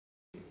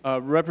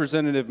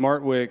Representative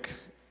Martwick,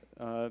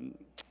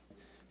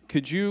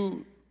 could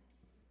you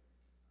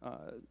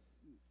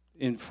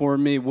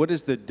inform me what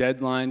is the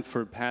deadline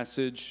for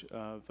passage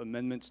of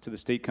amendments to the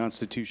state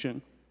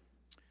constitution?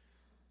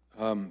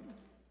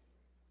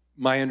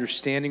 My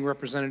understanding,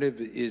 Representative,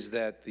 is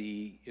that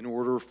in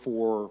order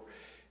for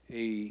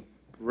a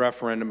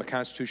referendum, a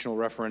constitutional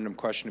referendum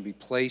question to be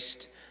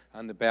placed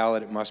on the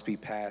ballot, it must be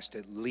passed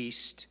at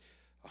least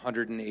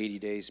 180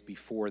 days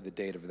before the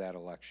date of that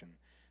election.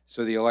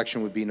 So the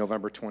election would be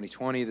November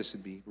 2020. This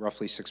would be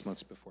roughly 6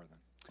 months before then.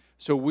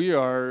 So we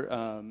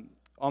are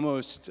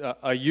almost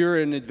a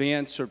year in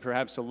advance, or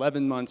perhaps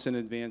 11 months in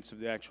advance of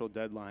the actual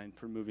deadline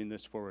for moving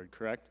this forward,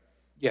 correct?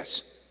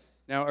 Yes.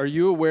 Now, are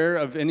you aware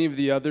of any of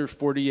the other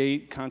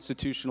 48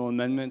 constitutional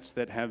amendments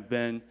that have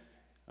been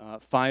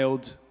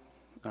filed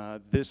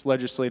this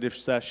legislative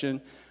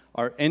session?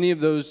 Are any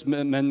of those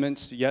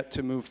amendments yet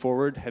to move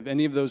forward? Have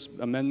any of those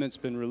amendments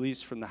been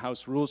released from the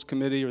House Rules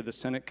Committee or the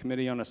Senate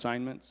Committee on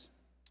Assignments?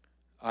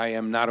 I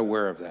am not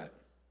aware of that.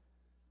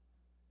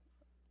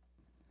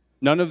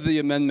 None of the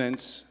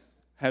amendments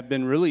have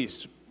been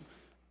released.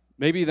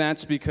 Maybe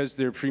that's because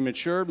they're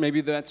premature.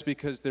 Maybe that's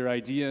because they're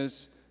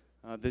ideas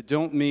that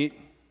don't meet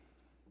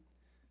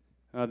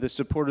the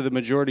support of the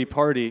majority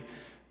party.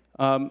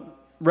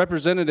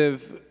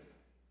 Representative,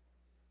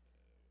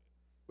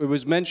 it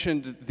was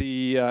mentioned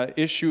the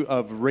issue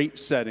of rate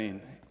setting.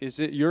 Is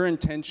it your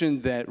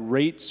intention that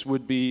rates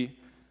would be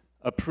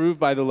approved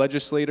by the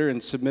legislator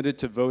and submitted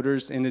to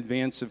voters in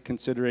advance of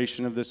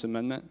consideration of this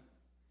amendment?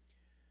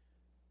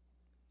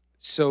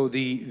 So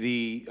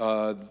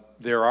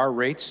there are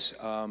rates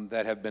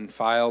that have been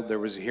filed. There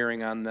was a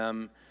hearing on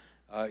them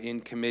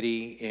in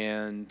committee,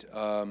 and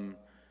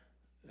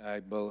I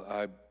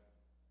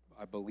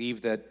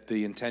believe that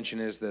the intention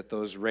is that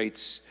those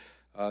rates,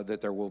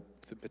 that there will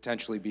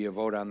potentially be a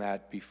vote on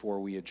that before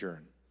we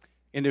adjourn.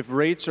 And if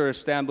rates are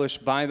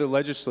established by the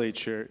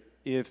legislature,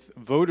 if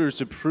voters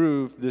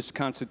approve this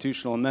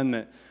constitutional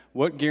amendment,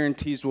 what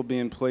guarantees will be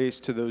in place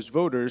to those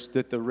voters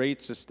that the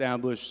rates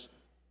established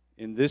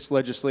in this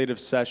legislative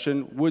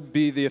session would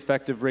be the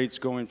effective rates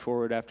going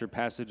forward after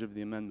passage of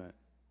the amendment?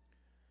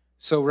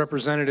 So,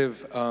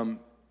 Representative,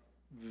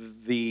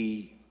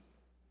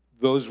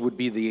 those would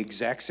be the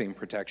exact same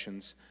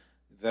protections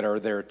that are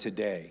there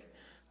today.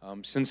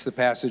 Since the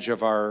passage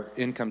of our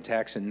income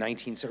tax in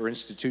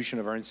institution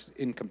of our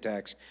income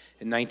tax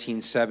in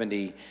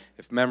 1970,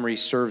 if memory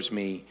serves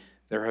me,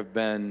 there have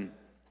been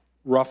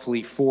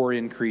roughly 4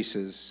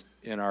 increases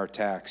in our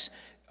tax,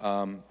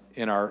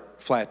 in our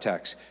flat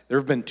tax. There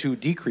have been 2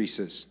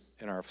 decreases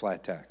in our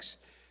flat tax.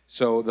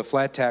 So the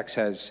flat tax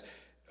has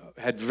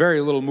had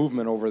very little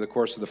movement over the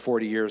course of the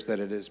 40 years that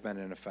it has been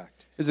in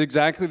effect. Is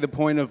exactly the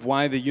point of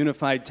why the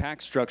unified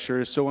tax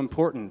structure is so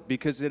important,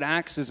 because it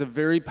acts as a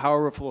very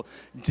powerful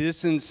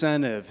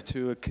disincentive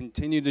to a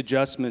continued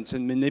adjustments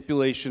and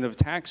manipulation of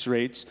tax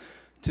rates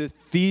to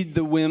feed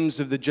the whims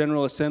of the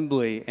General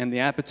Assembly and the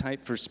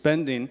appetite for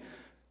spending,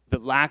 the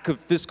lack of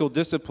fiscal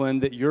discipline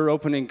that your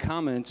opening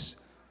comments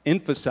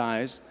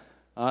emphasized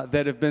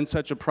that have been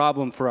such a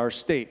problem for our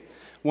state.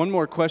 One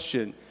more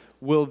question.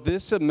 Will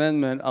this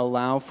amendment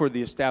allow for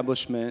the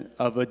establishment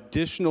of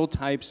additional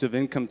types of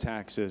income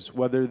taxes,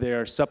 whether they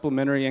are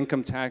supplementary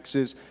income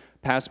taxes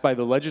passed by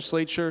the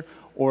legislature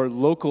or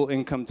local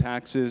income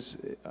taxes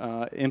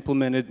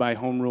implemented by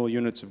home rule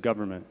units of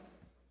government?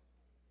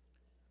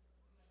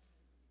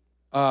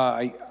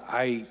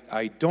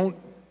 I don't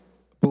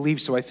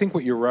believe so. I think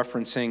what you're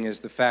referencing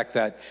is the fact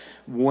that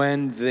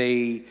when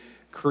they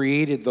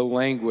created the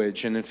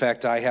language, and in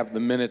fact I have the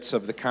minutes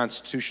of the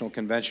Constitutional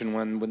Convention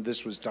when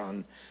this was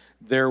done,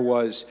 there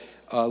was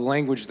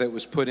language that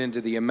was put into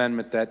the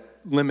amendment that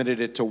limited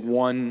it to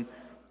 1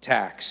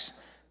 tax.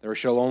 There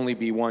shall only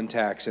be 1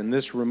 tax, and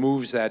this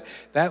removes that.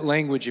 That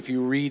language, if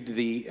you read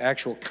the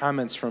actual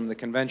comments from the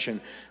convention,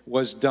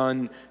 was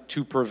done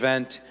to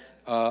prevent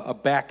a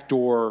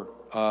backdoor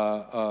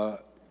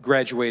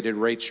graduated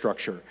rate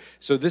structure.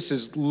 So this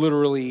is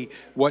literally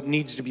what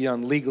needs to be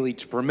done legally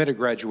to permit a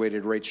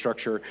graduated rate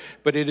structure,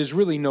 but it is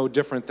really no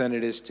different than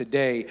it is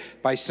today.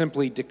 By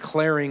simply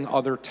declaring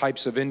other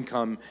types of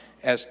income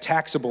as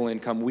taxable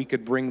income, we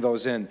could bring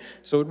those in.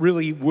 So it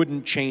really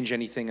wouldn't change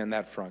anything on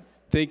that front.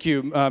 Thank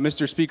you,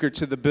 Mr. Speaker,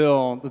 to the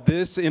bill.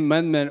 This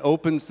amendment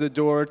opens the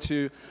door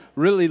to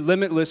really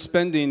limitless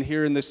spending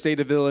here in the state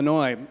of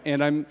Illinois.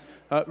 And I'm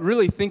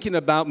really thinking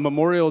about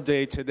Memorial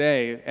Day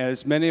today,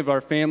 as many of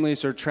our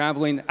families are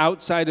traveling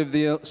outside of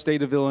the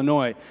state of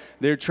Illinois.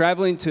 They're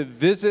traveling to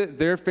visit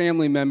their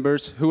family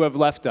members who have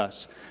left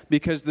us,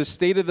 because the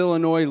state of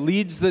Illinois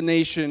leads the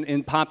nation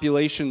in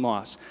population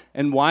loss.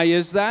 And why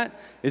is that?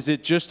 Is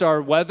it just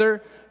our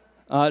weather?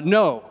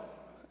 No.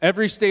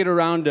 Every state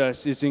around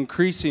us is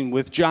increasing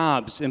with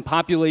jobs and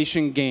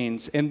population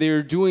gains, and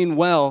they're doing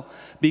well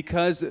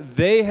because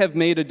they have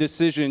made a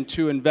decision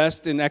to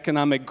invest in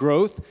economic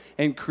growth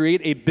and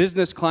create a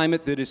business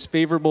climate that is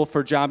favorable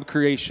for job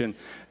creation.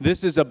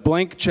 This is a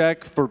blank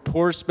check for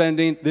poor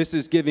spending. This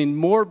is giving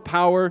more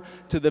power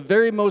to the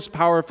very most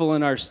powerful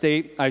in our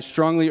state. I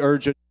strongly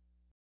urge it.